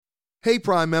Hey,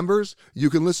 Prime members, you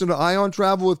can listen to Eye on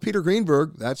Travel with Peter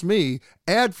Greenberg, that's me,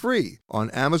 ad-free on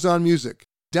Amazon Music.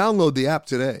 Download the app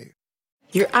today.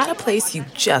 You're at a place you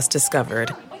just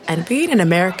discovered. And being an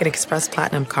American Express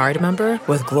Platinum card member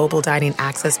with global dining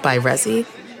access by Resy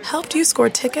helped you score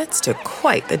tickets to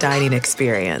quite the dining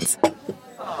experience.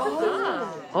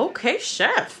 Oh, okay,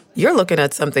 chef. You're looking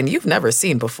at something you've never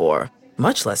seen before,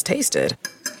 much less tasted.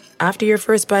 After your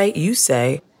first bite, you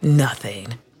say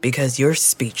nothing. Because you're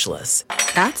speechless.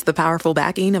 That's the powerful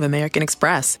backing of American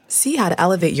Express. See how to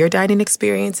elevate your dining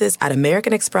experiences at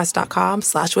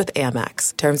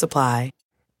americanexpress.com/withAmex. Terms apply.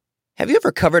 Have you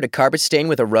ever covered a carpet stain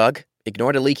with a rug?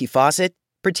 Ignored a leaky faucet?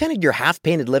 Pretended your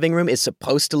half-painted living room is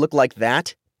supposed to look like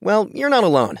that? Well, you're not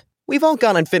alone. We've all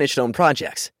got unfinished home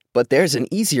projects. But there's an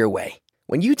easier way.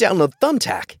 When you download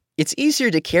Thumbtack, it's easier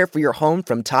to care for your home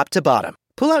from top to bottom.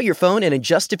 Pull out your phone and in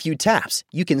just a few taps,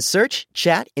 you can search,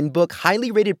 chat, and book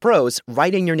highly rated pros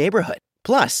right in your neighborhood.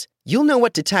 Plus, you'll know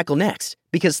what to tackle next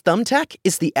because Thumbtack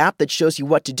is the app that shows you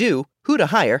what to do, who to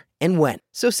hire, and when.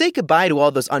 So say goodbye to all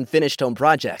those unfinished home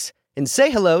projects and say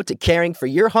hello to caring for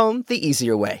your home the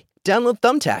easier way. Download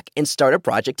Thumbtack and start a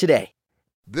project today.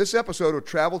 This episode of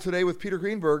Travel Today with Peter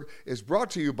Greenberg is brought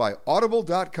to you by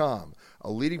Audible.com, a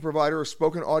leading provider of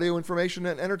spoken audio information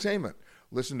and entertainment.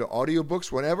 Listen to audiobooks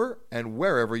whenever and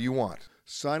wherever you want.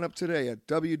 Sign up today at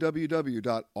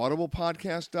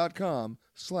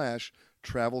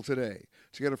www.audiblepodcast.com/travel today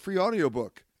to get a free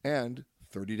audiobook and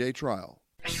 30-day trial.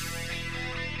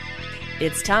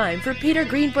 It's time for Peter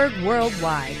Greenberg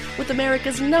Worldwide with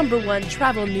America's #1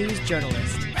 travel news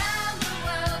journalist.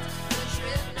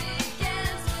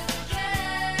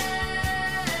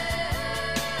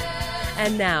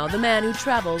 And now, the man who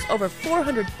travels over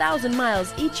 400,000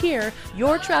 miles each year,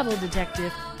 your travel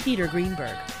detective, Peter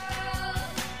Greenberg.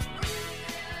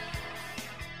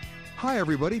 Hi,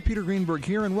 everybody. Peter Greenberg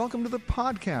here, and welcome to the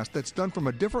podcast that's done from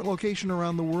a different location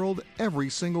around the world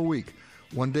every single week.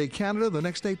 One day Canada, the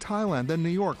next day Thailand, then New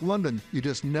York, London. You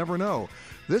just never know.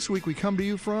 This week we come to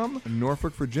you from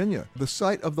Norfolk, Virginia, the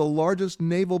site of the largest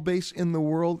naval base in the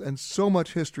world, and so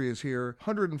much history is here.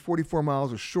 144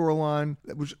 miles of shoreline,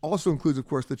 which also includes, of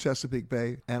course, the Chesapeake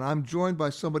Bay. And I'm joined by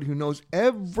somebody who knows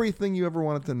everything you ever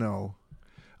wanted to know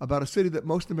about a city that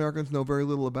most Americans know very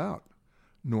little about,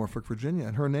 Norfolk, Virginia.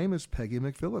 And her name is Peggy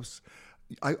McPhillips.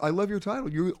 I love your title.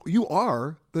 You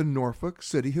are the Norfolk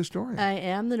City Historian. I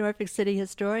am the Norfolk City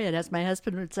Historian. As my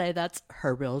husband would say, that's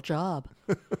her real job.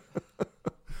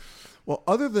 Well,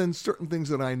 other than certain things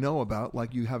that I know about,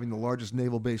 like you having the largest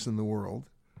naval base in the world,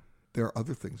 there are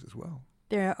other things as well.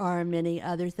 There are many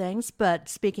other things, but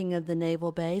speaking of the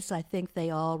naval base, I think they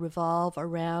all revolve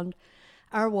around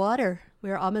our water.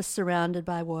 We're almost surrounded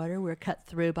by water. We're cut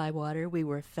through by water. We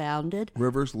were founded.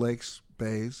 Rivers, lakes,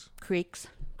 bays. Creeks.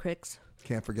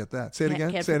 Can't forget that. Say it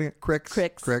again.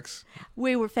 Cricks.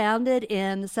 We were founded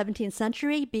in the 17th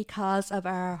century because of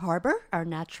our harbor, our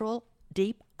natural,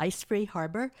 deep, ice-free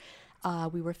harbor.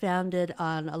 We were founded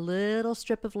on a little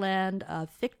strip of land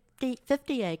of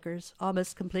 50 acres,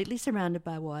 almost completely surrounded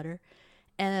by water.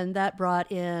 And that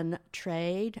brought in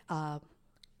trade, our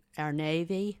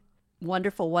Navy,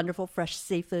 wonderful, wonderful fresh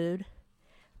seafood.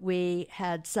 We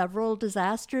had several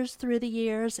disasters through the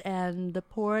years, and the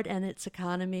port and its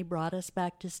economy brought us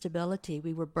back to stability.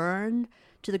 We were burned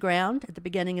to the ground at the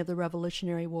beginning of the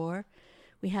Revolutionary War.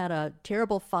 We had a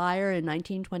terrible fire in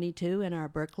 1922 in our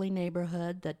Berkeley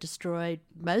neighborhood that destroyed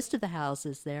most of the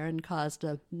houses there and caused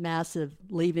a massive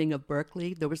leaving of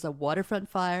Berkeley. There was a waterfront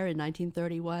fire in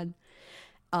 1931.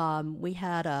 We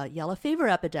had a yellow fever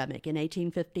epidemic in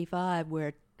 1855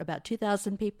 where about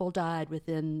 2,000 people died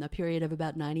within a period of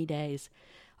about 90 days.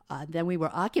 Then we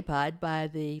were occupied by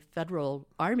the Federal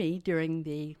Army during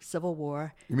the Civil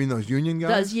War. You mean those Union guys?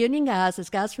 Those Union guys,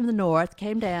 those guys from the North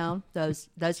came down, those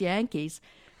Yankees,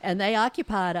 and they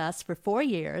occupied us for 4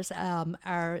 years.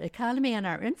 Our economy and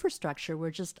our infrastructure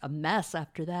were just a mess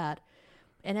after that.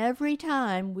 And every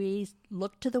time we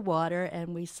looked to the water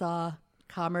and we saw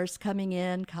commerce coming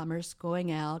in, commerce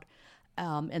going out,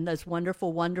 and those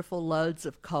wonderful, wonderful loads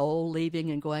of coal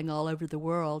leaving and going all over the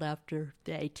world after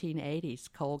the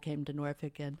 1880s. Coal came to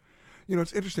Norfolk. And you know,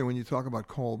 it's interesting when you talk about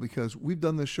coal because we've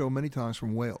done this show many times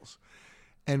from Wales.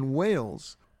 And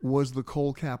Wales was the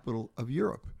coal capital of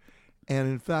Europe. And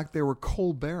in fact, there were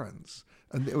coal barons.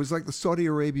 And it was like the Saudi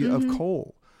Arabia of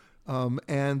coal.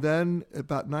 And then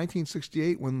about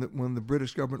 1968, when the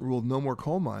British government ruled no more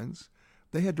coal mines,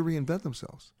 they had to reinvent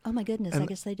themselves. Oh, my goodness, and I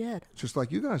guess they did. Just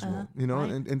like you guys will, you know,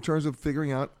 right. in terms of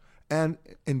figuring out. And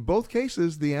in both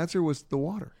cases, the answer was the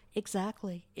water.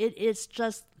 Exactly. It's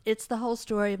the whole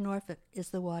story of Norfolk is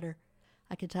the water.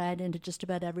 I could tie it into just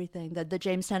about everything. The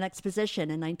Jamestown Exposition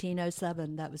in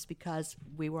 1907, that was because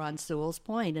we were on Sewell's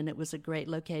Point, and it was a great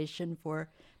location for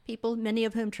people, many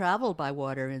of whom traveled by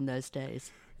water in those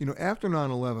days. You know, after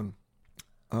 9/11,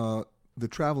 the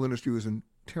travel industry was in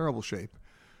terrible shape.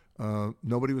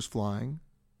 Nobody was flying,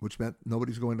 which meant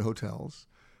nobody's going to hotels.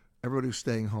 Everybody was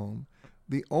staying home.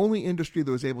 The only industry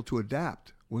that was able to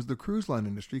adapt was the cruise line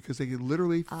industry because they could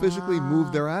literally physically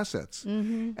move their assets.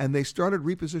 Mm-hmm. And they started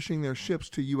repositioning their ships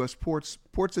to U.S. ports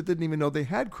that didn't even know they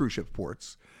had cruise ship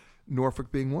ports,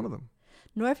 Norfolk being one of them.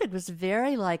 Norfolk was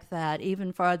very like that,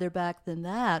 even farther back than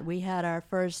that. We had our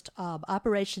first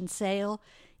Operation Sail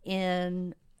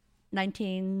in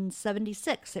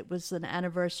 1976. It was an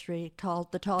anniversary.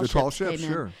 The tall ships came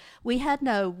in. We had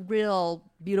no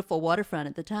real beautiful waterfront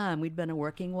at the time. We'd been a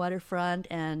working waterfront,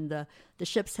 and the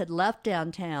ships had left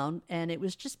downtown, and it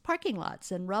was just parking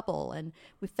lots and rubble. And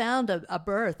we found a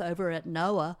berth over at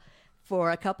NOAA for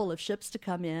a couple of ships to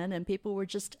come in, and people were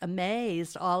just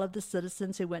amazed. All of the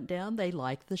citizens who went down, they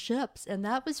liked the ships. And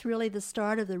that was really the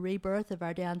start of the rebirth of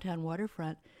our downtown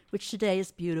waterfront, which today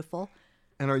is beautiful.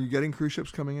 And are you getting cruise ships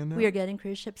coming in now? We are getting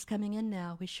cruise ships coming in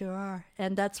now. We sure are.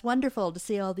 And that's wonderful to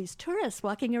see all these tourists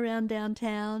walking around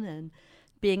downtown and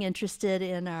being interested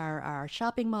in our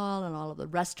shopping mall and all of the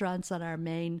restaurants on our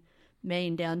main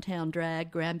downtown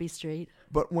drag, Granby Street.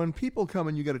 But when people come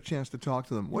and you get a chance to talk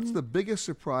to them, what's the biggest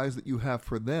surprise that you have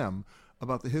for them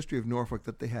about the history of Norfolk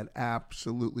that they had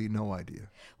absolutely no idea?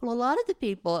 Well, a lot of the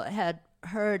people had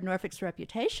heard Norfolk's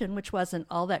reputation, which wasn't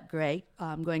all that great,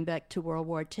 going back to World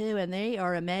War II, and they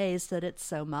are amazed that it's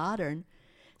so modern,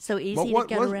 so easy to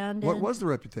get around in. What was the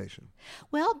reputation?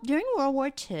 Well, during World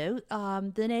War II,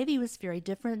 the Navy was very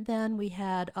different then. We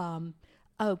had, the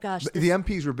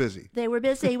MPs were busy. They were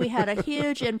busy. We had a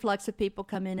huge influx of people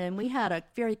coming in. We had a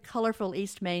very colorful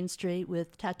East Main Street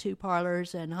with tattoo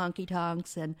parlors and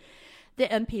honky-tonks, and the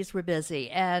MPs were busy,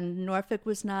 and Norfolk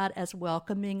was not as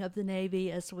welcoming of the Navy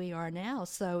as we are now,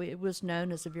 so it was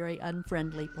known as a very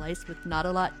unfriendly place with not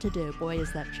a lot to do. Boy,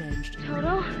 has that changed.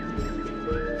 Toto,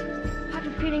 I have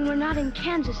a feeling we're not in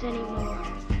Kansas anymore.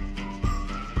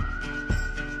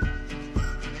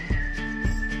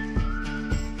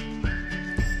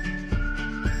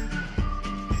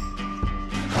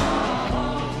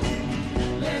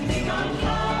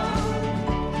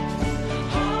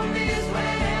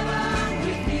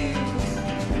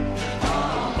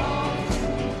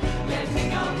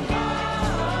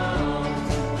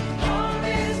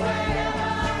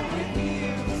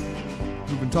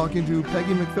 Talking to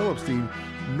Peggy McPhillips, the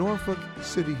Norfolk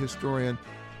City historian.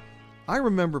 I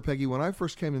remember, Peggy, when I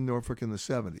first came to Norfolk in the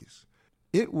 70s,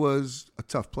 it was a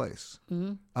tough place.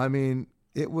 Mm-hmm. I mean,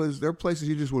 there are places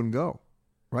you just wouldn't go,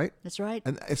 right? That's right.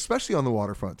 And especially on the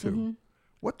waterfront, too. Mm-hmm.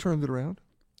 What turned it around?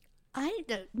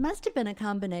 It must have been a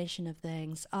combination of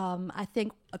things. I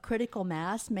think a critical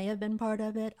mass may have been part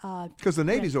of it. Because the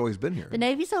Navy's always been here. The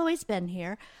Navy's always been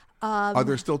here. Are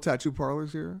there still tattoo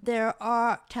parlors here? There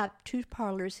are tattoo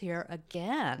parlors here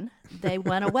again. They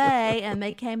went away and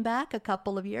they came back a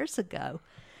couple of years ago.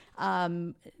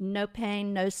 No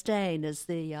pain, no stain is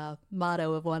the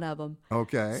motto of one of them.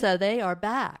 Okay. So they are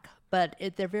back, but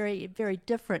they're very, very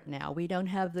different now. We don't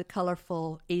have the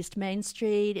colorful East Main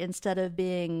Street. Instead of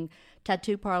being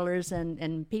tattoo parlors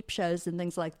and peep shows and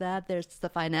things like that, there's the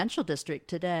financial district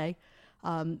today.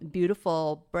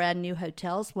 Beautiful brand new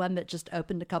hotels, one that just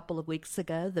opened a couple of weeks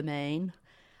ago, the Main,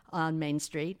 on Main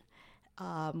Street.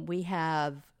 We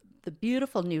have the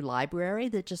beautiful new library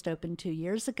that just opened 2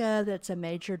 years ago. That's a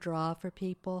major draw for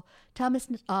people.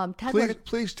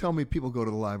 Please tell me people go to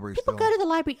the library People go to the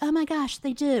library. Oh, my gosh,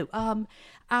 they do.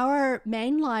 Our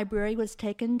main library was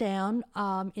taken down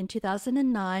in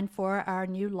 2009 for our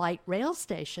new light rail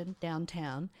station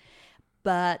downtown.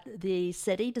 But the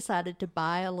city decided to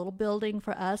buy a little building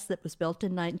for us that was built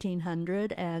in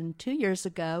 1900, and 2 years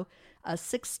ago, a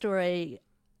 6-story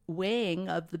wing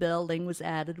of the building was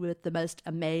added with the most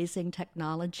amazing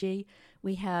technology.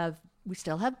 We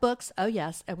still have books, oh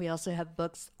yes, and we also have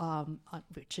books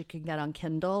which you can get on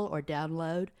Kindle or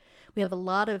download. We have a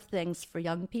lot of things for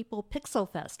young people.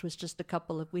 Pixel Fest was just a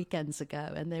couple of weekends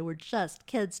ago, and they were just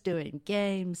kids doing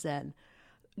games and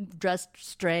dressed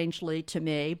strangely to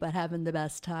me, but having the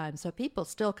best time. So people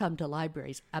still come to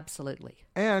libraries, absolutely.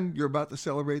 And you're about to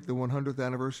celebrate the 100th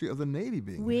anniversary of the Navy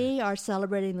being We are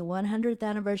celebrating the 100th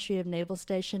anniversary of Naval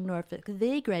Station Norfolk,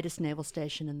 the greatest naval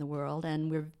station in the world,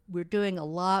 and we're doing a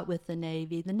lot with the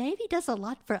Navy. The Navy does a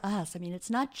lot for us. I mean, it's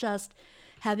not just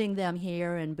having them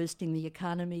here and boosting the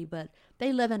economy, but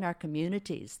they live in our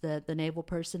communities. The naval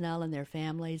personnel and their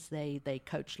families, they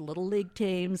coach little league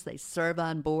teams, they serve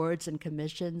on boards and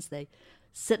commissions, they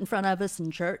sit in front of us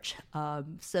in church.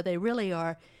 So they really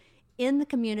are in the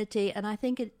community, and I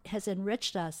think it has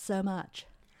enriched us so much.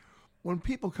 When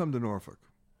people come to Norfolk,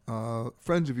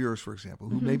 friends of yours, for example,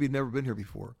 who maybe never been here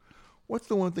before, what's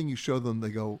the one thing you show them they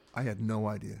go, I had no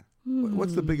idea?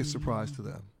 What's the biggest surprise to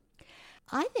them?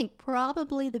 I think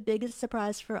probably the biggest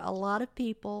surprise for a lot of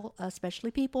people,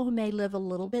 especially people who may live a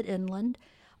little bit inland,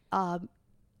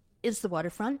 is the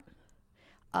waterfront.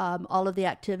 All of the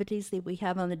activities that we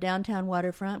have on the downtown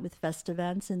waterfront with fest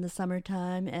events in the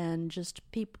summertime, and just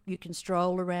people, you can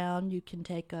stroll around, you can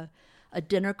take a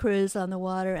dinner cruise on the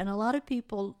water, and a lot of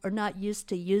people are not used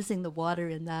to using the water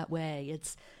in that way.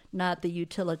 It's not the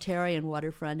utilitarian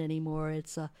waterfront anymore.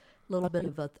 It's a little bit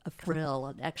of a thrill,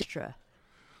 an extra.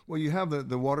 Well, you have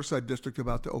the Waterside District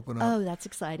about to open up. Oh, that's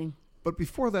exciting. But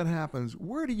before that happens,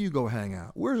 where do you go hang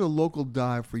out? Where's a local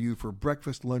dive for you for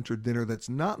breakfast, lunch, or dinner that's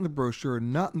not in the brochure,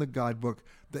 not in the guidebook,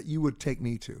 that you would take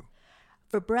me to?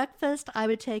 For breakfast, I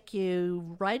would take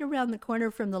you right around the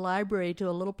corner from the library to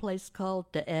a little place called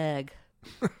The Egg.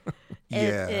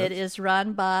 Yes. It is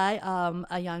run by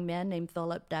a young man named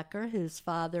Philip Decker, whose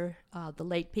father, the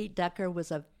late Pete Decker,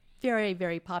 was a very,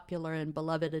 very popular and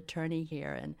beloved attorney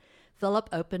here. And Philip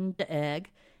opened The Egg.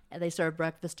 And they serve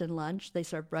breakfast and lunch. They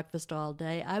serve breakfast all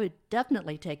day. I would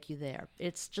definitely take you there.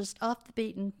 It's just off the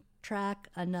beaten track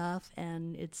enough,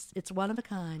 and it's one of a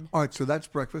kind. All right, so that's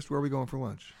breakfast. Where are we going for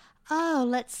lunch? Oh,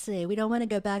 let's see. We don't want to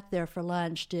go back there for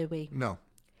lunch, do we? No.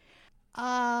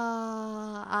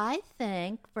 I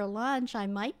think for lunch I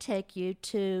might take you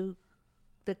to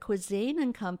the Cuisine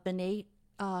and Company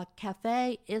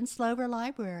cafe in Slover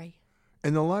Library.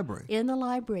 In the library? In the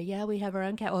library, yeah. We have our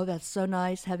own cafe. Oh, that's so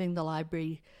nice having the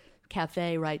library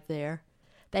cafe right there.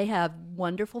 They have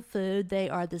wonderful food. They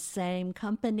are the same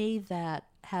company that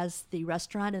has the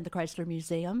restaurant in the Chrysler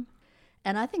Museum.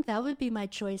 And I think that would be my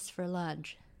choice for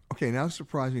lunch. Okay, now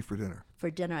surprise me for dinner.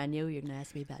 For dinner, I knew you were going to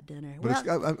ask me about dinner. But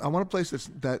I want a place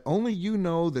that only you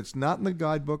know, that's not in the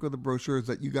guidebook or the brochures,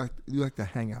 that you like to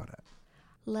hang out at.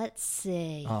 Let's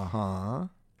see. Uh-huh.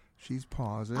 She's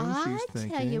pausing. She's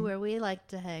thinking. I'll tell you where we like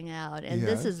to hang out. And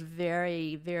this is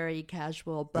very, very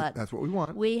casual, but that's what we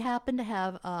want. We happen to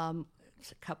have a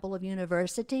couple of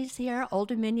universities here. Old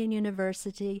Dominion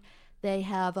University. They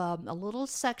have a little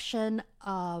section,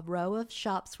 a row of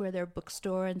shops where their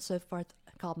bookstore and so forth,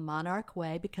 called Monarch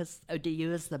Way, because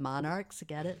ODU is the Monarchs,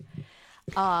 get it?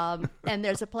 And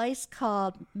there's a place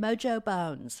called Mojo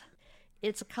Bones.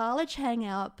 It's a college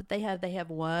hangout, but they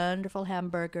have wonderful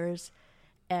hamburgers.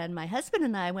 And my husband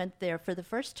and I went there for the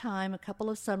first time a couple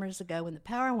of summers ago when the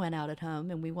power went out at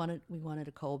home, and we wanted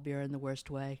a cold beer in the worst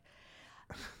way.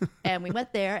 And we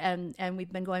went there, and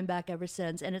we've been going back ever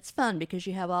since. And it's fun because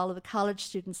you have all of the college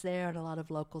students there, and a lot of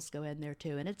locals go in there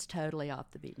too. And it's totally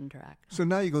off the beaten track. So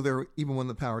now you go there even when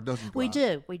the power doesn't go We out.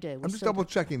 do. I'm just double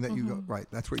checking that you go. Right,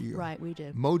 that's where you go. Right, we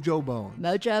do. Mojo Bones.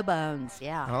 Mojo Bones,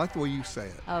 yeah. And I like the way you say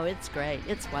it. Oh, it's great.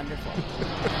 It's wonderful.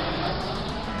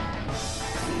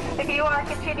 If you are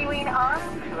continuing on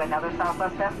to another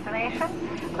Southwest destination,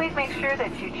 please make sure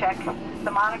that you check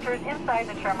the monitors inside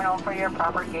the terminal for your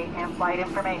proper gate and flight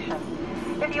information.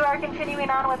 If you are continuing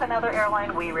on with another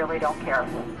airline, we really don't care.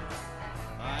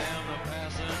 I am a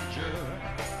passenger.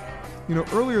 You know,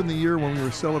 earlier in the year when we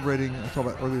were celebrating, I talked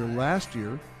about earlier last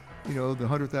year, you know, the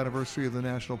 100th anniversary of the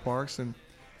national parks, and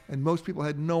most people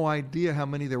had no idea how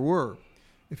many there were.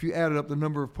 If you added up the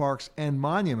number of parks and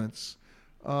monuments,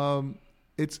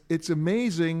 it's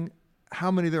amazing how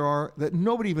many there are that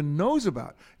nobody even knows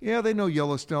about. Yeah, they know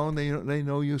Yellowstone, they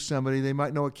know Yosemite, they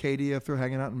might know Acadia if they're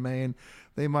hanging out in Maine,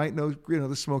 they might know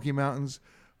the Smoky Mountains.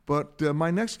 But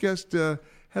my next guest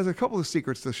has a couple of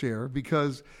secrets to share,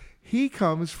 because he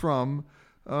comes from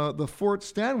the Fort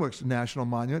Stanwix National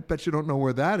Monument. Bet you don't know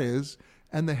where that is,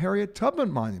 and the Harriet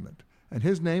Tubman Monument. And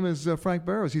his name is Frank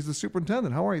Barrows. He's the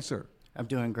superintendent. How are you, sir? I'm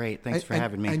doing great. Thanks for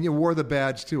having me. And you wore the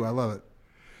badge too. I love it.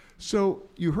 So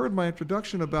you heard my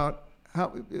introduction about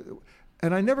how,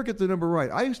 and I never get the number right.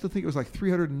 I used to think it was like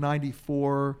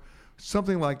 394,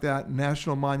 something like that,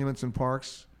 national monuments and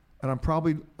parks, and I'm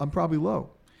probably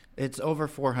low. It's over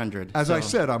 400. As I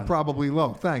said, I'm probably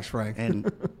low. Thanks, Frank.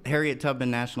 And Harriet Tubman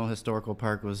National Historical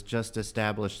Park was just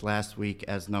established last week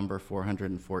as number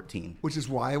 414. Which is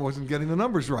why I wasn't getting the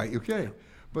numbers right. Okay.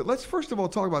 But let's first of all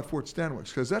talk about Fort Stanwix,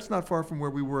 because that's not far from where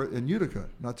we were in Utica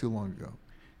not too long ago.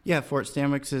 Yeah, Fort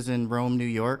Stanwix is in Rome, New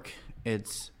York.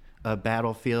 It's a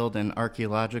battlefield and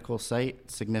archaeological site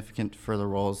significant for the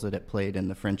roles that it played in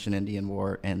the French and Indian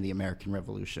War and the American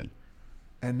Revolution.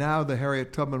 And now the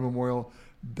Harriet Tubman Memorial,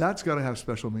 that's got to have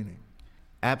special meaning.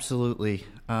 Absolutely.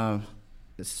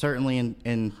 Certainly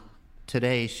in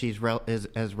today, she's is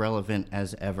as relevant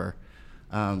as ever.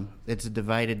 It's a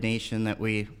divided nation that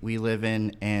we live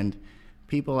in, and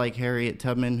people like Harriet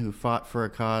Tubman who fought for a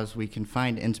cause, we can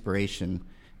find inspiration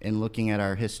in looking at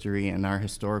our history and our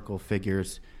historical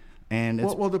figures. And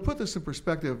it's, well, to put this in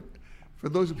perspective, for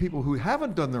those of people who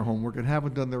haven't done their homework and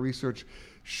haven't done their research,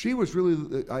 she was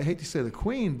really, I hate to say the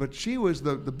queen, but she was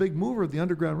the big mover of the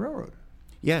Underground Railroad.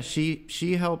 Yeah,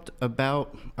 she helped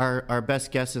about, our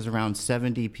best guess is around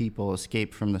 70 people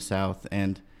escape from the South.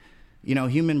 And, you know,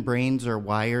 human brains are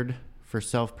wired for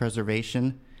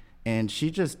self-preservation, and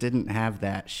she just didn't have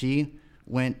that. She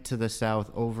went to the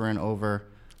South over and over,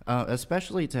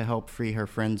 especially to help free her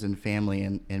friends and family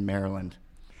in Maryland.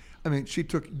 I mean, she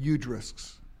took huge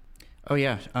risks. Oh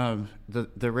yeah,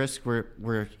 the risks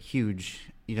were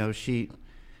huge. You know, she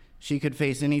could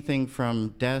face anything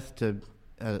from death to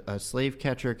a slave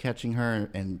catcher catching her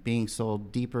and being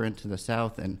sold deeper into the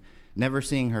South and never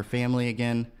seeing her family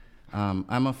again.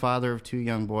 I'm a father of 2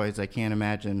 young boys. I can't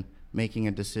imagine making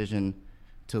a decision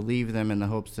to leave them in the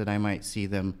hopes that I might see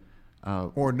them,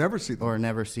 or never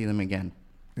see them again.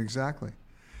 Exactly,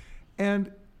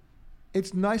 and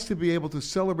it's nice to be able to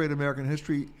celebrate American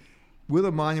history with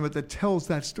a monument that tells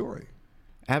that story.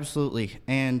 Absolutely.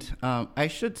 And I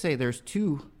should say there's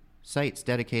 2 sites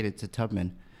dedicated to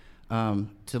Tubman.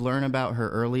 To learn about her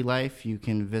early life, you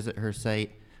can visit her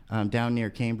site down near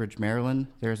Cambridge, Maryland.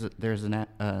 There's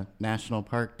a national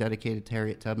park dedicated to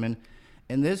Harriet Tubman.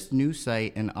 And this new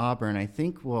site in Auburn, I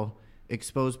think, will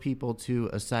expose people to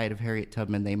a side of Harriet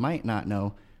Tubman they might not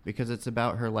know, because it's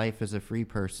about her life as a free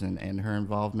person and her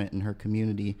involvement in her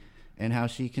community and how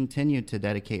she continued to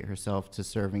dedicate herself to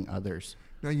serving others.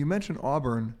 Now, you mentioned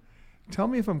Auburn. Tell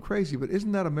me if I'm crazy, but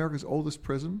isn't that America's oldest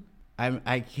prison?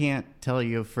 I can't tell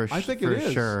you for sure. I think it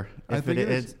is. Sure. I think it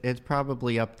is. It's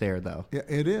probably up there, though. Yeah,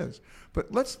 it is.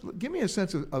 But give me a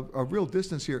sense of real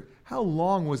distance here. How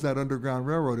long was that Underground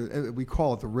Railroad? We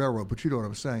call it the railroad, but you know what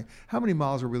I'm saying. How many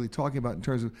miles are we really talking about in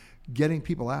terms of getting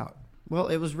people out? Well,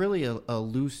 it was really a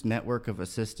loose network of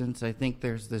assistance. I think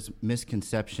there's this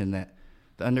misconception that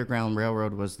the Underground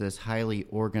Railroad was this highly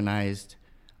organized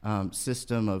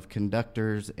system of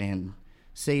conductors and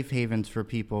safe havens for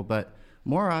people, but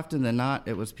more often than not,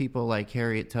 it was people like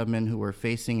Harriet Tubman who were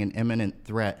facing an imminent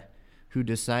threat, who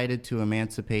decided to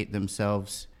emancipate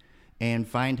themselves and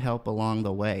find help along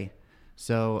the way.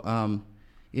 So,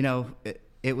 you know,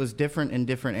 it was different in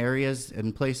different areas.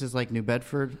 In places like New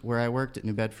Bedford, where I worked at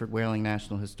New Bedford Whaling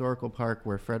National Historical Park,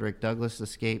 where Frederick Douglass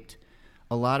escaped,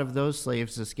 a lot of those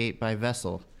slaves escaped by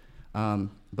vessel.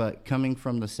 But coming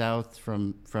from the South,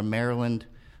 from Maryland,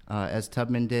 as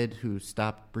Tubman did, who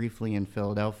stopped briefly in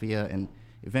Philadelphia and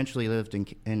eventually lived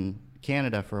in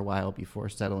Canada for a while before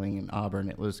settling in Auburn,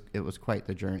 it was quite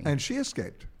the journey. And she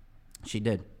escaped. She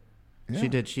did. Yeah. She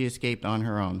did. She escaped on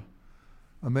her own.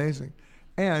 Amazing.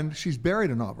 And she's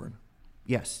buried in Auburn.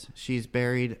 Yes, she's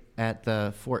buried at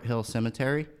the Fort Hill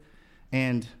Cemetery.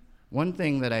 And one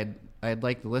thing that I'd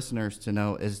like the listeners to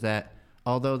know is that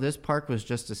although this park was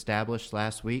just established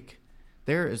last week,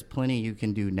 there is plenty you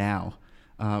can do now.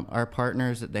 Our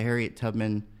partners at the Harriet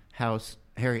Tubman House,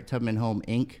 Harriet Tubman Home,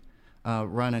 Inc.,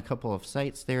 run a couple of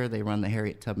sites there. They run the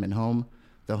Harriet Tubman Home,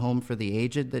 the home for the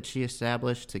aged that she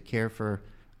established to care for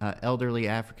elderly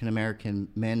African-American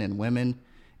men and women,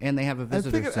 and they have a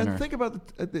visitor center. And think about,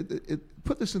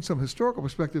 put this in some historical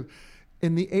perspective.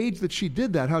 In the age that she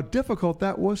did that, how difficult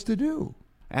that was to do.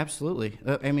 Absolutely.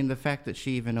 I mean, the fact that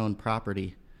she even owned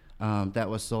property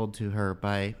that was sold to her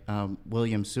by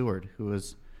William Seward, who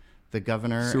was the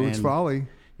governor. Seward's Folly.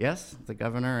 Yes, the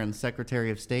governor and Secretary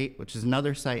of State, which is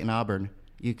another site in Auburn.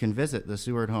 You can visit the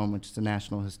Seward Home, which is a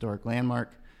National Historic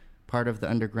Landmark, part of the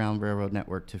Underground Railroad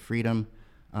Network to Freedom.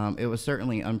 It was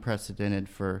certainly unprecedented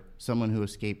for someone who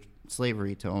escaped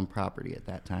slavery to own property at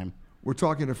that time. We're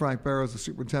talking to Frank Barrows, the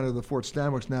superintendent of the Fort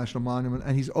Stanwix National Monument,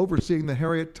 and he's overseeing the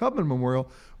Harriet Tubman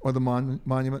Memorial, or the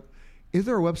monument. Is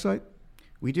there a website?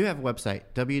 We do have a website,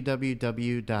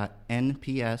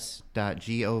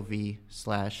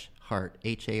 www.nps.gov/HART,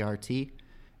 H-A-R-T,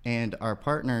 and our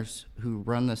partners who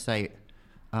run the site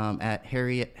at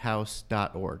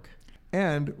harriethouse.org.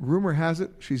 And rumor has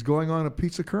it she's going on a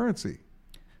pizza currency.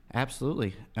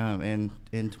 Absolutely. In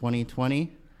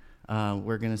 2020,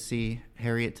 we're going to see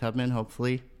Harriet Tubman,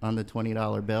 hopefully, on the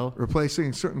 $20 bill.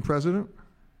 Replacing a certain president?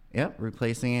 Yep,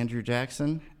 replacing Andrew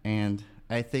Jackson. And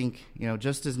I think,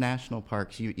 just as national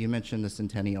parks, you mentioned the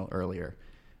centennial earlier,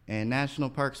 and national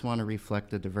parks want to reflect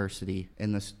the diversity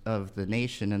of the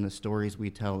nation and the stories we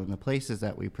tell and the places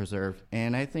that we preserve.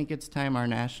 And I think it's time our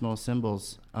national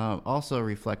symbols also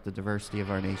reflect the diversity of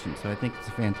our nation. So I think it's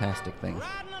a fantastic thing.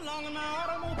 Riding along in my automobile,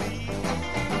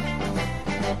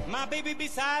 my baby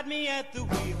beside me at the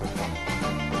wheel,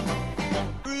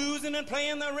 cruising and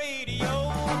playing the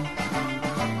radio,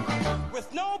 with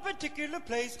no particular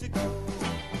place to go.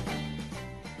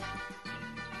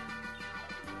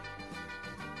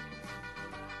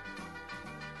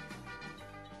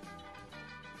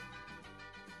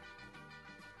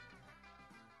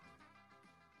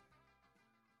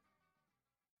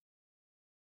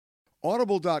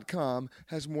 Audible.com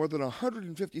has more than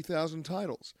 150,000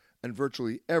 titles and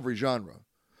virtually every genre.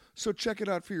 So check it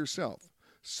out for yourself.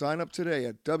 Sign up today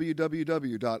at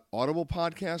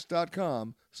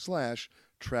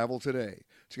www.audiblepodcast.com/travel today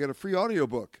to get a free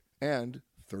audiobook and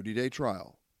 30-day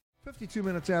trial. 52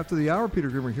 minutes after the hour, Peter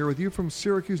Greenberg here with you from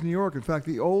Syracuse, New York. In fact,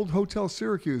 the old Hotel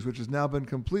Syracuse, which has now been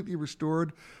completely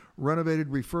restored, renovated,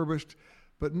 refurbished,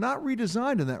 but not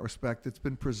redesigned in that respect. It's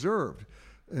been preserved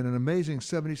in an amazing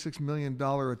 $76 million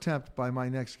attempt by my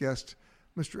next guest,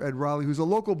 Mr. Ed Riley, who's a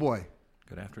local boy.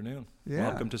 Good afternoon. Yeah.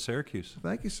 Welcome to Syracuse.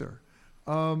 Thank you, sir.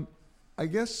 I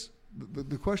guess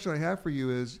the question I have for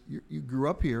you is, you grew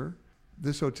up here.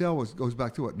 This hotel goes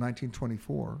back to what,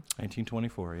 1924?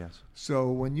 1924, yes. So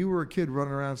when you were a kid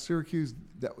running around Syracuse,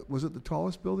 was it the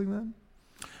tallest building then?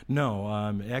 No,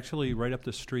 actually right up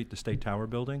the street, the State Tower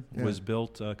building was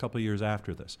built a couple of years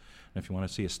after this. And if you want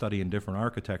to see a study in different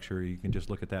architecture, you can just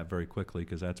look at that very quickly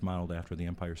because that's modeled after the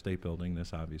Empire State Building,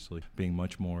 this obviously being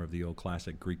much more of the old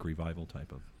classic Greek Revival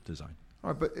type of design. All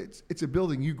right, but it's a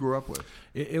building you grew up with.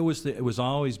 It was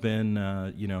always been,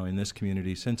 in this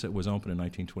community, since it was opened in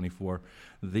 1924,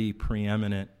 the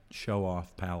preeminent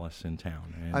show-off palace in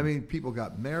town. And I mean, people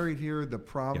got married here, the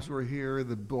proms were here,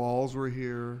 the balls were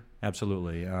here.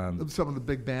 Absolutely. Some of the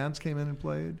big bands came in and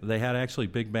played. They had actually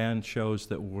big band shows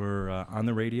that were on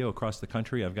the radio across the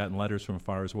country. I've gotten letters from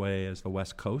far as away as the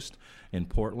West Coast in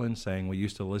Portland saying we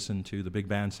used to listen to the big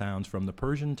band sounds from the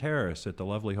Persian Terrace at the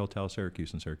lovely Hotel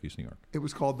Syracuse in Syracuse, New York. It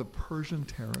was called the Persian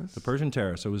Terrace? The Persian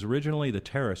Terrace. It was originally the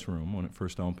Terrace Room when it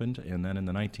first opened, and then in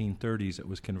the 1930s it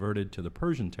was converted to the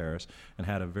Persian Terrace and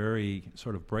had a very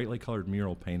sort of brightly colored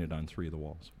mural painted on 3 of the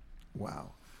walls.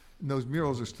 Wow. And those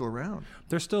murals are still around.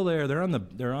 They're still there. They're on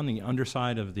the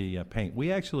underside of the paint.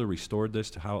 We actually restored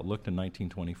this to how it looked in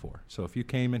 1924. So if you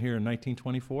came in here in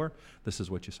 1924, this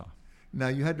is what you saw. Now,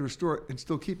 you had to restore it in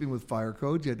still keeping with fire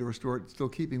codes. You had to restore it still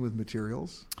keeping with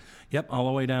materials. Yep, all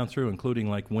the way down through, including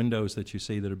like windows that you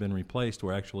see that have been replaced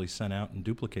were actually sent out and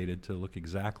duplicated to look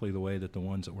exactly the way that the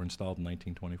ones that were installed in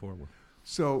 1924 were.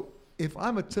 So if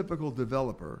I'm a typical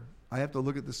developer, I have to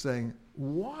look at this saying,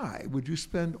 why would you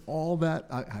spend all that?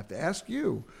 I have to ask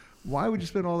you, why would you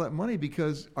spend all that money?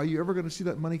 Because are you ever going to see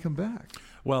that money come back?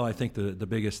 Well, I think the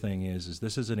biggest thing is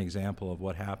this is an example of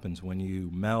what happens when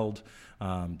you meld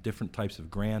different types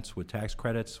of grants with tax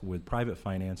credits, with private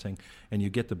financing, and you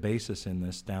get the basis in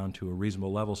this down to a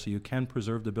reasonable level so you can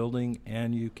preserve the building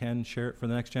and you can share it for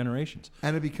the next generations.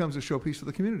 And it becomes a showpiece for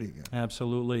the community again.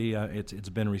 Absolutely. It's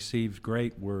been received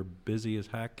great. We're busy as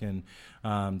heck, and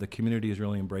the community has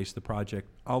really embraced the project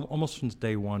almost since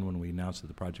day one when we announced that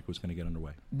the project was going to get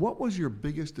underway. What was your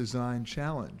biggest design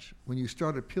challenge when you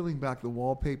started peeling back the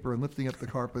wallpaper and lifting up the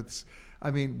carpets? I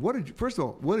mean, first of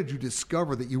all, what did you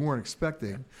discover that you weren't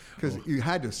expecting? Because you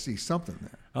had to see something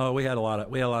there. Oh, we had a lot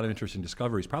of interesting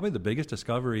discoveries. Probably the biggest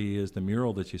discovery is the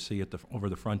mural that you see over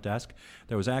the front desk.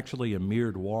 There was actually a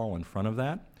mirrored wall in front of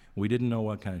that. We didn't know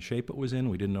what kind of shape it was in.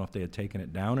 We didn't know if they had taken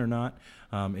it down or not.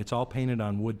 It's all painted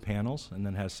on wood panels and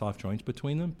then has soft joints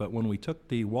between them. But when we took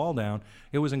the wall down,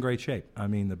 it was in great shape. I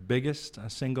mean, the biggest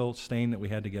single stain that we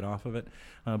had to get off of it,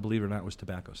 believe it or not, was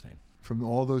tobacco stain. From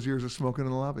all those years of smoking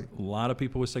in the lobby? A lot of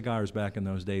people with cigars back in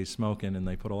those days smoking, and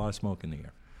they put a lot of smoke in the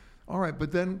air. All right,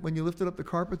 but then when you lifted up the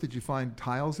carpet, did you find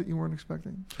tiles that you weren't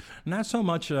expecting? Not so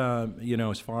much,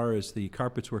 as far as the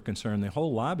carpets were concerned. The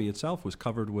whole lobby itself was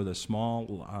covered with a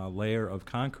small layer of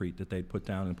concrete that they'd put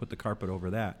down and put the carpet over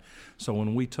that. So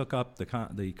when we took up the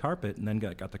carpet and then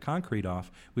got the concrete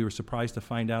off, we were surprised to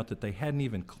find out that they hadn't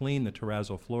even cleaned the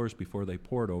terrazzo floors before they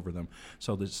poured over them.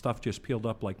 So the stuff just peeled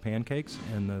up like pancakes,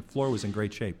 and the floor was in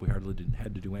great shape. We hardly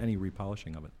had to do any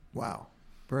repolishing of it. Wow.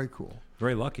 Very cool.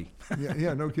 Very lucky.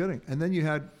 yeah, no kidding. And then you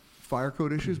had fire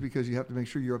code issues because you have to make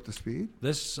sure you're up to speed?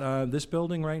 This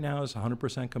building right now is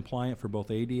 100% compliant for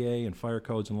both ADA and fire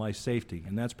codes and life safety,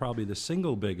 and that's probably the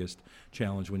single biggest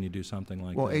challenge when you do something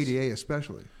like this. Well, ADA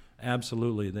especially.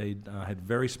 Absolutely. They had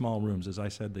very small rooms. As I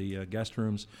said, the guest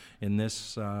rooms in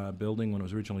this building, when it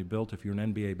was originally built, if you're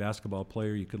an NBA basketball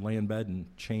player, you could lay in bed and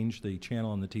change the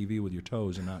channel on the TV with your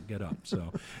toes and not get up.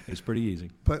 So it's pretty easy.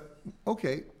 But,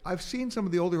 okay, I've seen some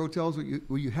of the older hotels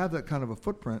where you have that kind of a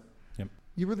footprint. Yep.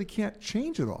 You really can't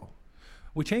change it all.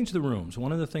 We changed the rooms.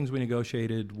 One of the things we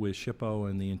negotiated with SHPO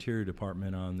and the Interior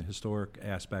Department on the historic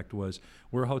aspect was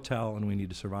we're a hotel and we need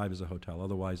to survive as a hotel.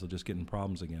 Otherwise, they'll just get in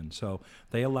problems again. So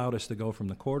they allowed us to go from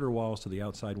the corridor walls to the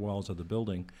outside walls of the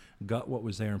building, gut what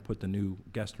was there, and put the new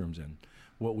guest rooms in.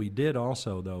 What we did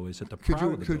also, though, is at the prow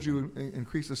of the Could building, you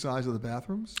increase the size of the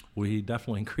bathrooms? we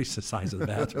definitely increased the size of the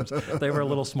bathrooms. They were a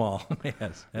little small.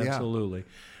 Yes, absolutely.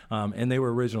 And they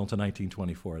were original to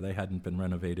 1924. They hadn't been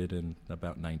renovated in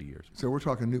about 90 years. So we're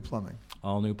talking new plumbing.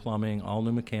 All new plumbing, all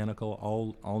new mechanical,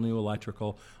 all new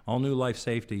electrical, all new life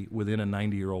safety within a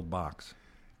 90-year-old box.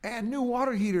 And new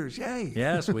water heaters, yay!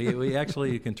 Yes, we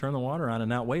actually, you can turn the water on and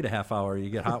not wait a half hour.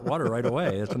 You get hot water right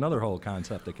away. It's another whole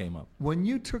concept that came up. When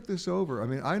you took this over, I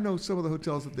mean, I know some of the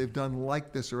hotels that they've done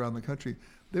like this around the country.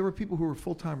 There were people who were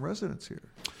full-time residents here.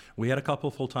 We had a couple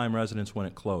of full-time residents when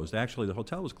it closed. Actually, the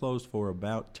hotel was closed for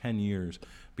about 10 years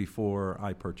before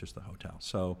I purchased the hotel.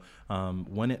 So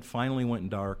when it finally went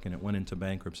dark and it went into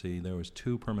bankruptcy, there was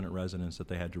 2 permanent residents that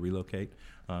they had to relocate,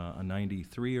 a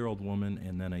 93-year-old woman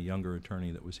and then a younger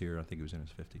attorney that was here. I think he was in his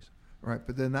 50s. Right,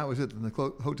 but then that was it. And the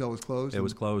hotel was closed? It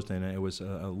was closed, and it was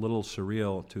a little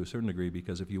surreal to a certain degree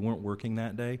because if you weren't working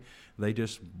that day, they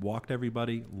just walked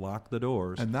everybody, locked the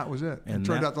doors. And that was it. And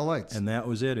turned out the lights. And that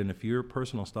was it. And if your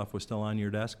personal stuff was still on your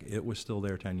desk, it was still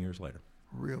there 10 years later.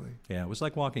 Really? Yeah, it was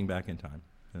like walking back in time.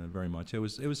 Very much. It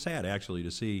was sad actually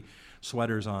to see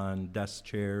sweaters on desk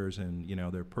chairs and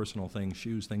their personal things,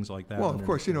 shoes, things like that. Well, of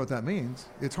course, you know what that means.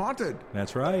 It's haunted.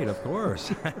 That's right, of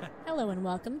course. Hello and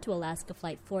welcome to Alaska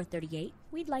Flight 438.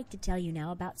 We'd like to tell you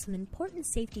now about some important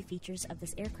safety features of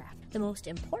this aircraft. The most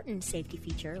important safety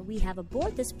feature we have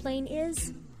aboard this plane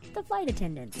is the flight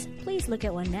attendants. Please look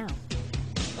at one now.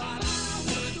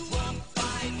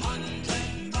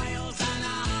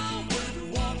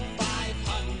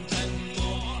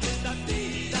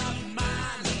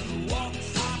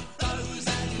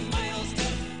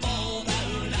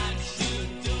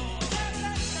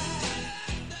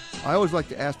 I always like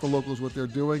to ask the locals what they're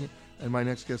doing, and my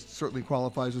next guest certainly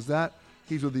qualifies as that.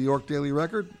 He's with the York Daily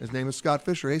Record. His name is Scott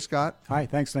Fisher. Hey, Scott. Hi,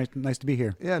 thanks. Nice to be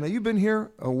here. Yeah, now you've been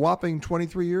here a whopping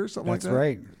 23 years, something like that? That's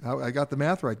right. I got the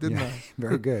math right, didn't I?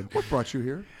 Very good. What brought you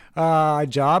here? A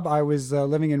job. I was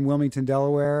living in Wilmington,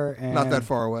 Delaware. And not that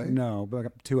far away. No,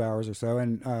 but 2 hours or so,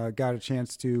 and got a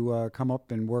chance to come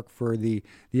up and work for the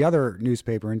other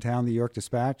newspaper in town, the York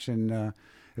Dispatch, and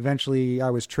eventually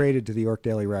I was traded to the York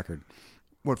Daily Record.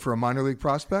 What, for a minor league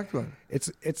prospect? What?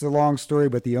 It's a long story,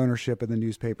 but the ownership of the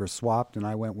newspaper swapped, and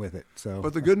I went with it. So,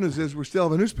 but the good news is we still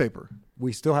have a newspaper.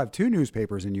 We still have 2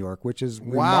 newspapers in York, which is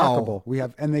remarkable. We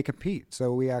have, and they compete.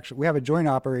 So we have a joint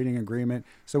operating agreement.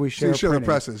 So we share. So you share the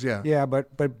presses, yeah. Yeah, but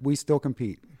we still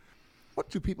compete.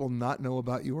 What do people not know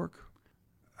about York?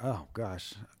 Oh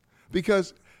gosh,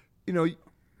 because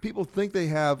people think they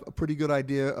have a pretty good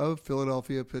idea of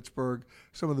Philadelphia, Pittsburgh,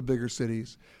 some of the bigger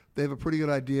cities. They have a pretty good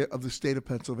idea of the state of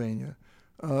Pennsylvania.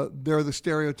 There are the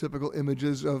stereotypical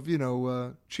images of,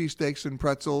 cheesesteaks and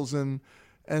pretzels and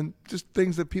just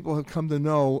things that people have come to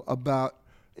know about,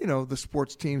 the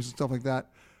sports teams and stuff like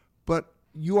that. But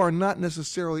you are not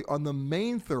necessarily on the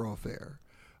main thoroughfare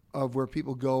of where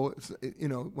people go,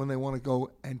 when they want to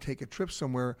go and take a trip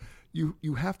somewhere.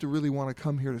 You have to really want to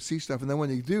come here to see stuff, and then when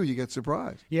you do, you get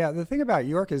surprised. Yeah, the thing about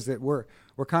York is that we're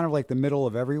kind of like the middle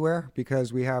of everywhere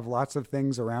because we have lots of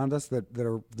things around us that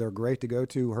are great to go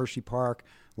to. Hershey Park,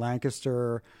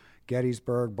 Lancaster,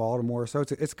 Gettysburg, Baltimore. So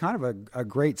it's kind of a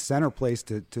great center place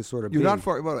to sort of You're be. not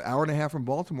far, about an hour and a half from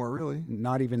Baltimore, really.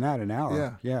 Not even that, an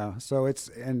hour. Yeah. So it's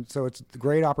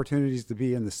great opportunities to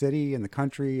be in the city, in the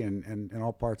country, and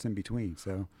all parts in between.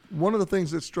 So one of the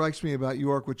things that strikes me about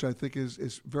York, which I think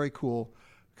is very cool,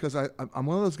 because I'm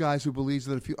one of those guys who believes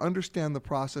that if you understand the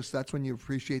process, that's when you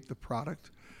appreciate the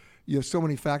product. You have so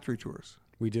many factory tours.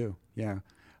 We do, yeah.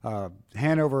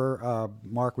 Hanover,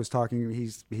 Mark was talking.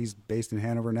 He's based in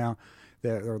Hanover now.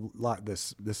 There are a lot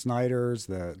the Snyders.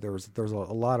 There's a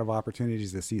lot of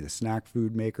opportunities to see the snack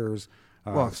food makers.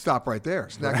 Well, stop right there.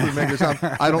 Snack food makers.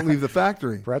 I don't leave the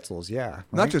factory. Pretzels, yeah.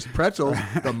 Right? Not just pretzels.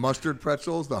 The mustard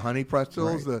pretzels, the honey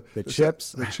pretzels, right. the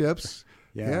chips, the chips.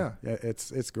 Yeah,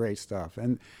 it's great stuff.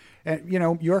 And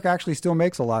York actually still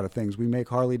makes a lot of things. We make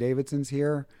Harley Davidsons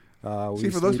here.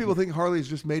 See, for those people who think Harley is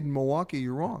just made in Milwaukee,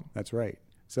 you're wrong. That's right.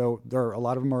 So a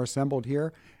lot of them are assembled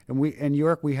here, and in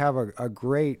York we have a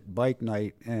great bike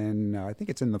night, and I think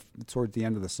it's towards the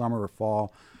end of the summer or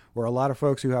fall, where a lot of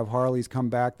folks who have Harleys come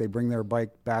back. They bring their bike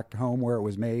back home where it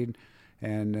was made,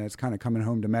 and it's kind of coming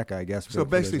home to Mecca, I guess. So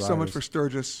basically, so much for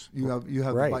Sturgis. You have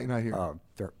right. the bike night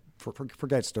here.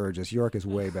 Forget Sturgis. York is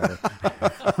way better.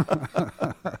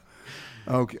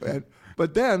 Okay,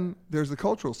 but then there's the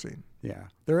cultural scene. Yeah,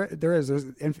 there is.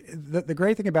 And the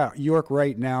great thing about York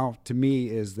right now, to me,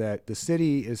 is that the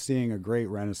city is seeing a great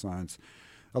renaissance.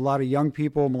 A lot of young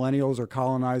people, millennials, are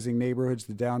colonizing neighborhoods,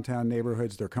 the downtown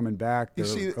neighborhoods. They're coming back.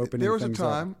 They're opening there was things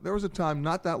up. There was a time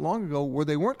not that long ago where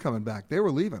they weren't coming back. They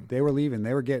were leaving. They were leaving.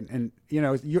 They were getting, and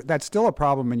that's still a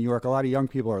problem in New York. A lot of young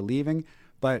people are leaving,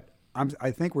 but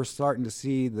I think we're starting to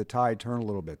see the tide turn a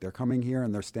little bit. They're coming here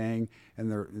and they're staying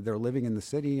and they're living in the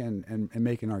city and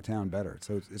making our town better.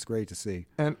 So it's great to see.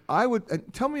 And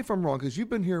tell me if I'm wrong, because you've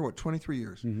been here 23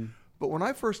 years. Mm-hmm. But when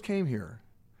I first came here,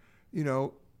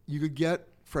 you could get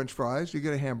French fries, you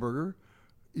get a hamburger,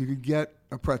 you could get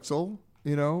a pretzel,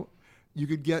 you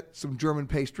could get some German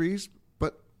pastries,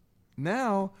 but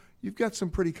now you've got some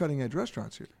pretty cutting edge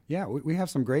restaurants here. Yeah, we have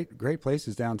some great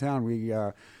places downtown.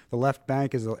 The Left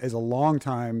Bank is a long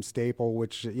time staple,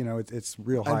 which it's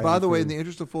real high. And by the way, in the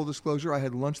interest of full disclosure, I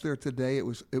had lunch there today. It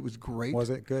was great. Was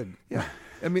it good? Yeah.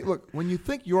 I mean, look, when you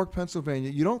think York, Pennsylvania,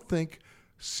 you don't think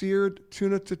seared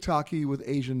tuna tataki with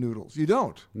Asian noodles. You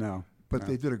don't. No. But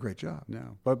they did a great job.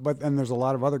 No, but and there's a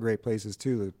lot of other great places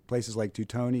too. The places like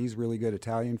Tutoni's, really good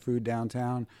Italian food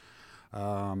downtown.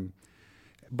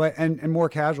 But more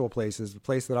casual places. The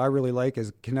place that I really like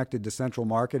is connected to Central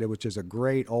Market, which is a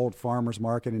great old farmers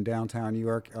market in downtown New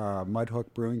York. Mudhook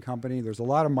Brewing Company. There's a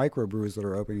lot of microbrews that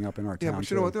are opening up in our town. Yeah,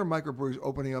 but you know what? There are microbrews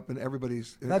opening up in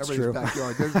everybody's true.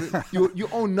 backyard. You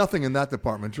own nothing in that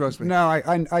department. Trust me. No,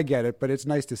 I get it, but it's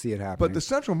nice to see it happening. But the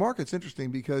Central Market's interesting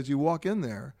because you walk in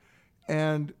there,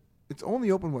 and it's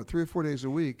only open 3 or 4 days a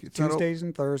week. It's Tuesdays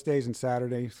and Thursdays and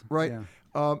Saturdays. Right.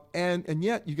 Yeah. And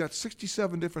yet you got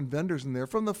 67 different vendors in there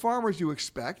from the farmers you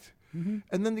expect, and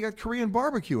then you got Korean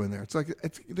barbecue in there.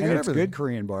 It's good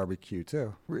Korean barbecue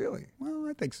too. Really? Well,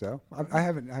 I think so. I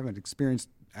haven't experienced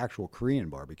actual Korean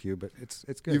barbecue, but it's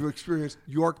good. You've experienced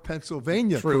York,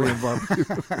 Pennsylvania Korean barbecue.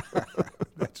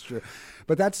 That's true.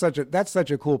 But that's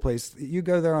such a cool place. You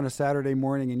go there on a Saturday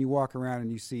morning and you walk around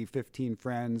and you see 15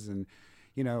 friends, and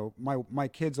my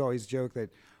kids always joke that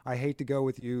I hate to go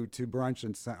with you to brunch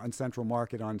on Central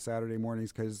Market on Saturday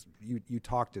mornings because you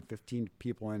talk to 15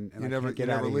 people and I can't get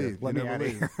out of here. Let me out of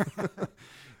here.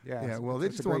 Yeah. Well,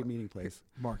 it's a great meeting place.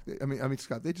 Mark,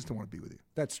 Scott, they just don't want to be with you.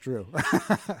 That's true.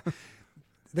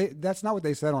 That's not what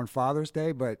they said on Father's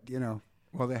Day, but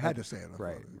Well, they had to say it on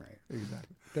right, Father's Day. Right.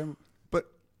 Exactly. But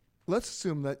let's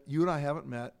assume that you and I haven't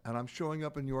met, and I'm showing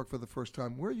up in New York for the first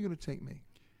time. Where are you going to take me?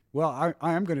 Well,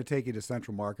 I am going to take you to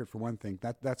Central Market for one thing.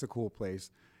 That's a cool place.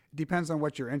 It depends on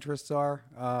what your interests are.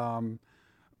 I'm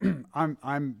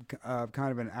kind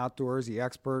of an outdoorsy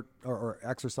expert or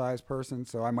exercise person,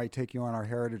 so I might take you on our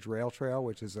Heritage Rail Trail,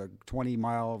 which is a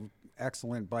 20-mile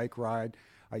excellent bike ride.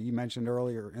 You mentioned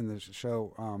earlier in the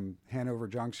show Hanover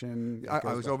Junction.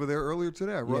 I was over there earlier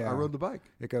today. I rode the bike.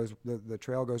 It goes the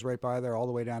trail goes right by there, all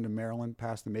the way down to Maryland,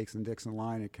 past the Mason-Dixon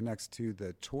line. It connects to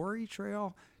the Torrey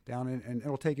Trail down and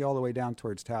it'll take you all the way down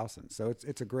towards Towson. So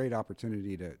it's a great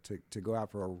opportunity to go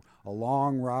out for a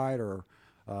long ride or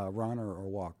run or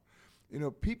walk.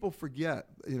 People forget.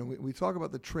 We talk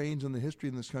about the trains and the history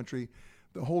in this country.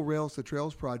 The whole Rails to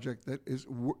Trails project that is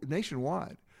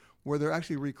nationwide, where they're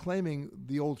actually reclaiming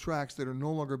the old tracks that are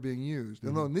no longer being used.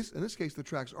 Mm-hmm. Although in this case the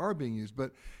tracks are being used,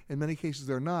 but in many cases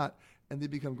they're not, and they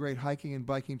become great hiking and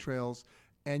biking trails,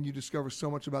 and you discover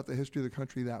so much about the history of the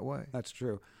country that way. That's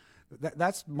true.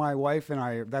 That's my wife and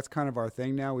I. That's kind of our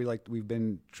thing now. We've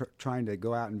been trying to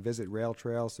go out and visit rail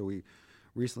trails. So we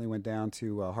recently went down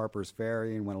to Harper's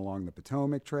Ferry and went along the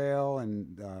Potomac Trail,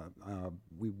 and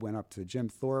we went up to Jim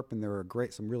Thorpe, and there were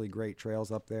some really great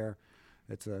trails up there.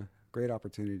 It's a great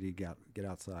opportunity to get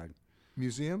outside.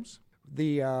 Museums?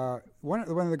 One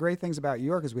of the great things about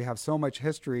York is we have so much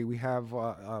history. We have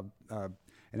an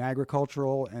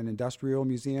agricultural and industrial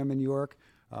museum in York.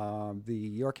 The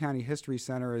York County History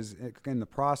Center is in the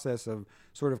process of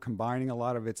sort of combining a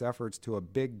lot of its efforts to a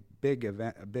big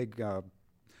event, a big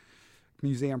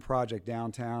museum project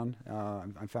downtown.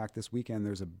 In fact, this weekend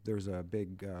there's a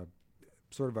big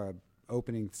sort of a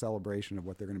opening celebration of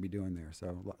what they're going to be doing there.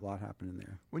 So a lot happening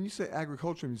there. When you say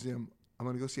agriculture museum, I'm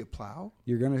going to go see a plow?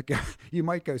 You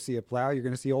might go see a plow. You're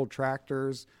going to see old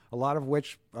tractors, a lot of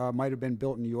which might have been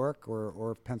built in New York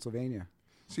or Pennsylvania.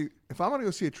 See, if I'm going to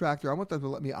go see a tractor, I want them to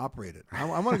let me operate it. I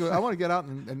want to get out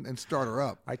and start her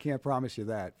up. I can't promise you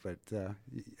that, but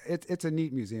it's a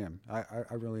neat museum.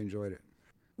 I really enjoyed it.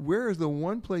 Where is the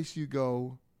one place you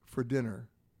go for dinner?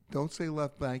 Don't say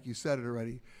Left Bank. You said it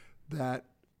already. That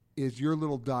is your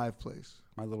little dive place.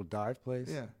 My little dive place?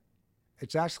 Yeah.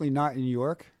 It's actually not in New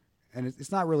York, and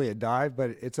it's not really a dive,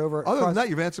 but it's over. Other than that,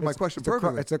 you've answered my question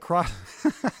perfectly. It's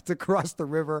across the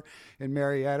river in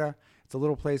Marietta. It's a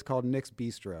little place called Nick's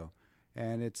Bistro,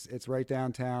 and it's right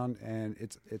downtown, and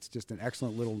it's just an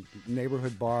excellent little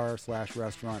neighborhood bar /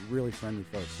 restaurant. Really friendly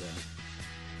folks there.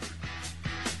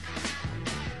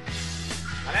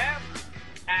 Hello?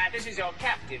 This is your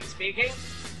captain speaking.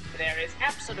 There is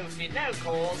absolutely no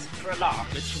cause for alarm.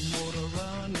 Get your motor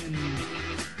running.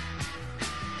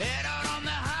 Head out on the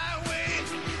highway.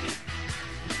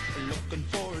 Looking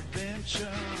for adventure.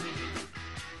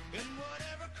 And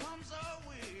whatever comes our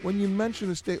way. When you mention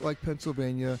a state like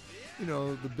Pennsylvania, you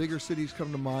know, the bigger cities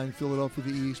come to mind, Philadelphia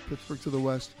to the east, Pittsburgh to the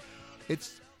west.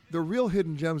 It's the real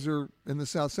hidden gems are in the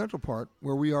south central part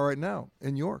where we are right now,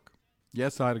 in York.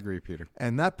 Yes, I'd agree, Peter.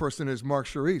 And that person is Mark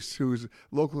Charisse, who's a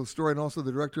local historian, also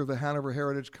the director of the Hanover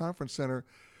Heritage Conference Center.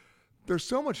 There's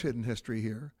so much hidden history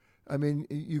here. I mean,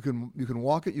 you can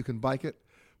walk it, you can bike it,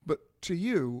 but to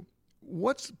you,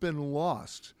 what's been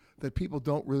lost that people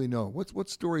don't really know? What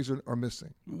stories are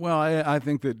missing? Well, I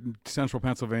think that central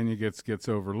Pennsylvania gets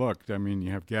overlooked. I mean,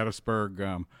 you have Gettysburg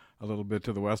a little bit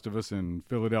to the west of us and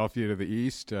Philadelphia to the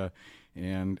east,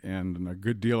 and a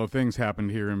good deal of things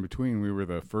happened here in between. We were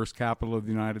the first capital of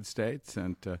the United States,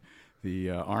 and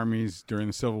the armies during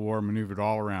the Civil War maneuvered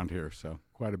all around here, so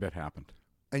quite a bit happened.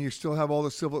 And you still have all the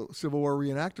Civil War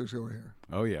reenactors over here.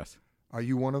 Oh, yes. Are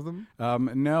you one of them?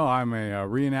 No, I'm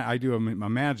I do a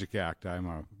magic act. I'm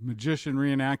a magician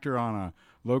reenactor on a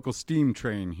local steam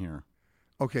train here.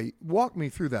 Okay, walk me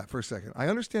through that for a second. I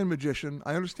understand magician.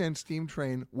 I understand steam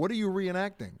train. What are you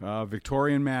reenacting?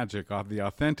 Victorian magic, the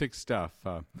authentic stuff.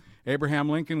 Abraham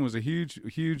Lincoln was a huge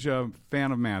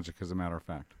fan of magic, as a matter of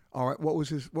fact. All right, what was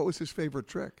his favorite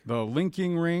trick? The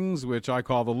linking rings, which I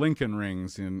call the Lincoln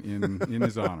rings in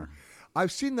his honor.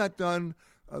 I've seen that done.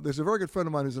 There's a very good friend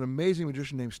of mine who's an amazing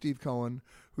magician named Steve Cohen,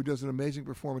 who does an amazing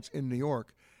performance in New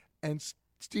York. And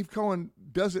Steve Cohen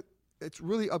does it. It's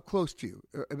really up close to you.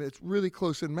 I mean, it's really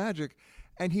close in magic,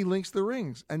 and he links the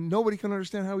rings, and nobody can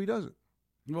understand how he does it.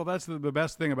 Well, that's the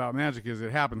best thing about magic is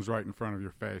it happens right in front of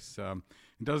your face.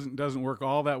 It doesn't work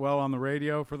all that well on the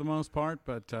radio for the most part,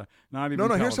 but not even. No.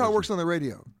 television. Here's how it works on the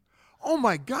radio. Oh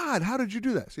my God! How did you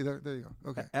do that? See there you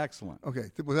go. Okay, excellent.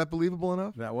 Okay, was that believable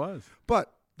enough? That was.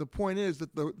 But the point is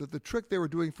that the trick they were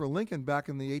doing for Lincoln back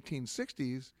in the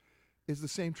 1860s is the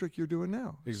same trick you're doing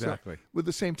now. Exactly. So, with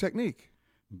the same technique.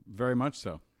 Very much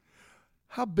so.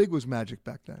 How big was magic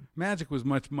back then? Magic was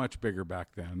much, much bigger back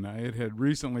then. It had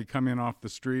recently come in off the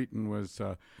street and was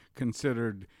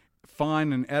considered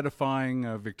fine and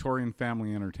edifying Victorian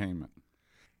family entertainment.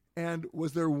 And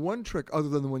was there one trick other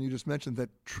than the one you just mentioned that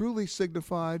truly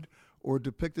signified or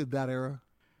depicted that era?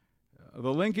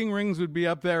 The linking rings would be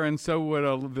up there, and so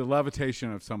would the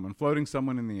levitation of someone, floating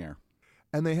someone in the air.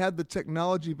 And they had the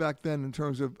technology back then in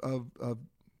terms of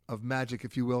magic,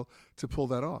 if you will, to pull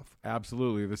that off.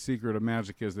 Absolutely. The secret of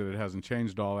magic is that it hasn't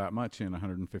changed all that much in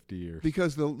 150 years.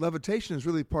 Because the levitation is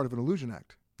really part of an illusion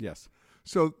act. Yes.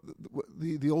 So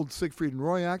the old Siegfried and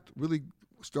Roy Act really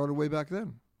started way back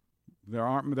then. There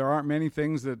aren't many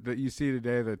things that you see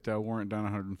today that weren't done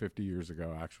 150 years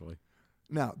ago, actually.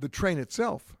 Now, the train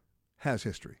itself has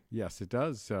history. Yes, it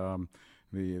does.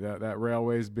 That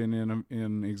railway's been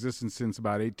in existence since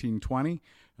about 1820.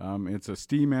 It's a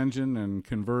steam engine and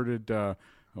converted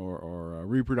or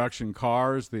reproduction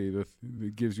cars.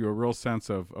 It gives you a real sense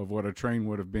of what a train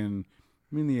would have been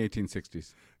in the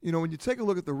 1860s. You know, when you take a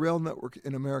look at the rail network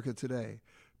in America today,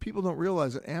 people don't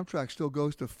realize that Amtrak still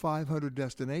goes to 500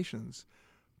 destinations,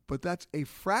 but that's a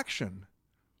fraction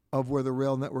of where the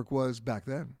rail network was back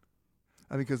then.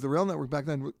 I mean, because the rail network back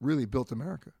then really built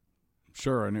America.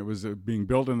 Sure, and it was being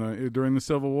built during the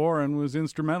Civil War and was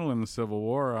instrumental in the Civil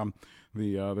War.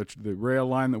 The rail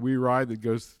line that we ride that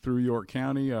goes through York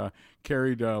County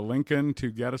carried Lincoln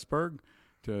to Gettysburg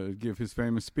to give his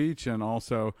famous speech, and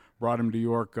also brought him to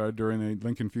York during the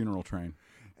Lincoln funeral train.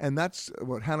 And that's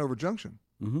Hanover Junction,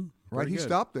 mm-hmm. right? He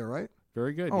stopped there, right?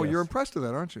 Very good. Oh, yes. You're impressed with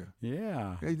that, aren't you?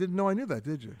 Yeah. You didn't know I knew that,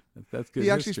 did you? That's good. He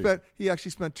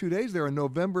actually spent 2 days there in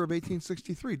November of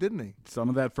 1863, didn't he? Some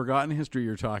of that forgotten history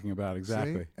you're talking about,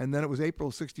 exactly. See? And then it was April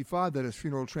of 65 that his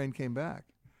funeral train came back.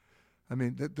 I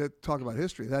mean, that talk about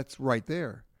history. That's right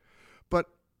there. But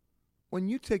when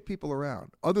you take people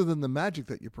around, other than the magic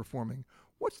that you're performing,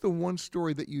 what's the one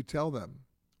story that you tell them,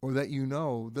 or that you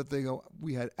know that they go,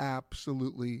 we had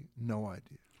absolutely no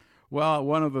idea? Well,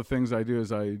 one of the things I do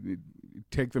is I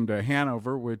take them to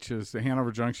Hanover, which is the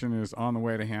Hanover Junction is on the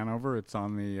way to Hanover. It's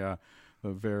on the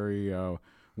very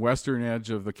western edge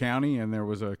of the county, and there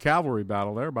was a cavalry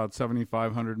battle there, about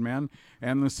 7,500 men,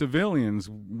 and the civilians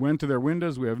went to their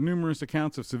windows. We have numerous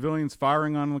accounts of civilians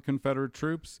firing on the Confederate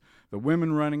troops, the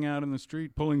women running out in the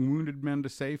street, pulling wounded men to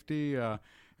safety,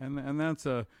 and that's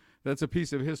a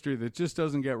piece of history that just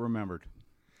doesn't get remembered.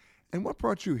 And what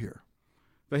brought you here?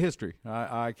 The history.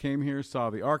 I came here, saw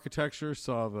the architecture,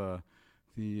 saw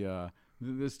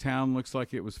this town looks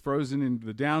like it was frozen in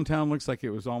the downtown looks like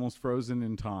it was almost frozen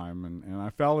in time, and I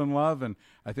fell in love. And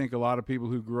I think a lot of people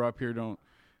who grew up here don't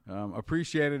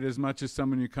appreciate it as much as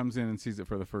someone who comes in and sees it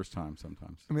for the first time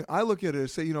sometimes. I mean, I look at it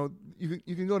as, say, you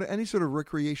can go to any sort of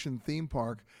recreation theme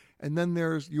park, and then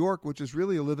there's York, which is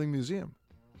really a living museum.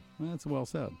 That's well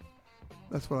said.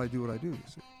 That's what I do, you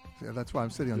see. Yeah, that's why I'm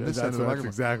sitting on this that's end of the microphone.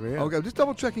 That's exactly it. Okay, I'm just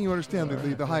double checking you understand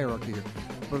the hierarchy here.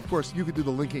 But of course, you could do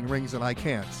the linking rings and I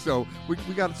can't. So we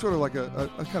got sort of like a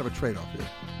kind of a trade-off here.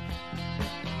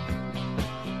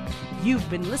 You've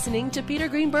been listening to Peter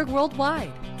Greenberg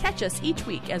Worldwide. Catch us each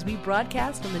week as we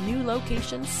broadcast from a new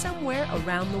location somewhere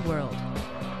around the world.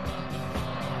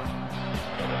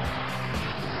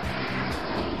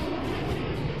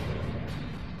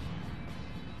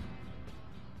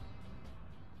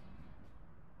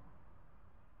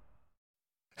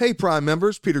 Hey, Prime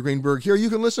members, Peter Greenberg here. You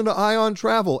can listen to Eye on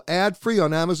Travel ad-free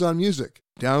on Amazon Music.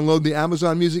 Download the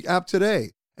Amazon Music app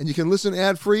today, and you can listen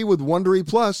ad-free with Wondery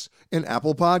Plus in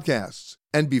Apple Podcasts.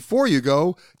 And before you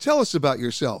go, tell us about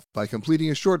yourself by completing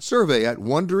a short survey at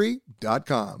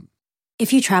Wondery.com.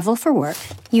 If you travel for work,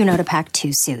 you know to pack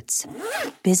 2 suits.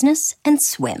 Business and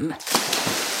swim.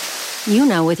 You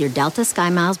know with your Delta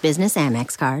SkyMiles Business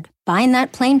Amex card, buying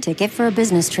that plane ticket for a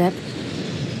business trip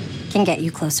can get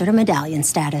you closer to medallion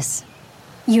status.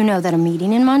 You know that a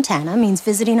meeting in Montana means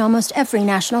visiting almost every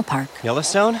national park.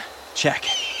 Yellowstone? Check.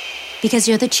 Because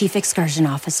you're the chief excursion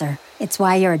officer. It's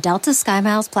why you're a Delta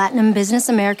SkyMiles Platinum Business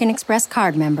American Express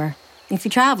card member. If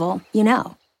you travel, you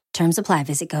know. Terms apply.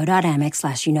 Visit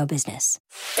go.amex/you-know-business.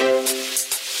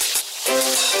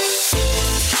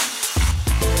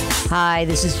 Hi,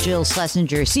 this is Jill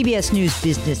Schlesinger, CBS News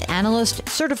business analyst,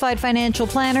 certified financial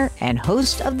planner, and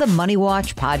host of the Money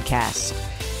Watch podcast.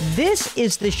 This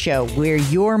is the show where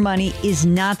your money is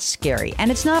not scary and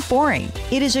it's not boring.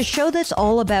 It is a show that's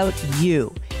all about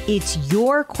you. It's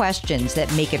your questions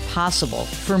that make it possible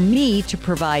for me to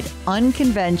provide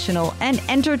unconventional and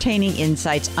entertaining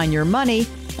insights on your money,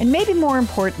 and maybe more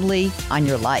importantly, on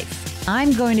your life.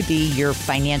 I'm going to be your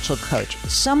financial coach,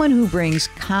 someone who brings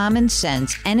common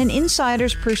sense and an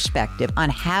insider's perspective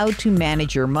on how to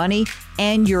manage your money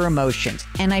and your emotions.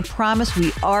 And I promise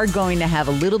we are going to have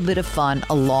a little bit of fun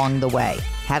along the way.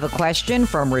 Have a question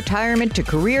from retirement to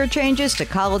career changes to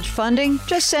college funding?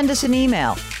 Just send us an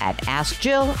email at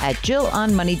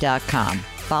askjill@jillonmoney.com.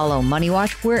 Follow Money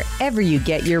Watch wherever you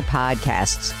get your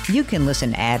podcasts. You can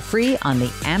listen ad-free on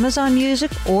the Amazon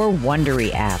Music or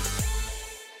Wondery app.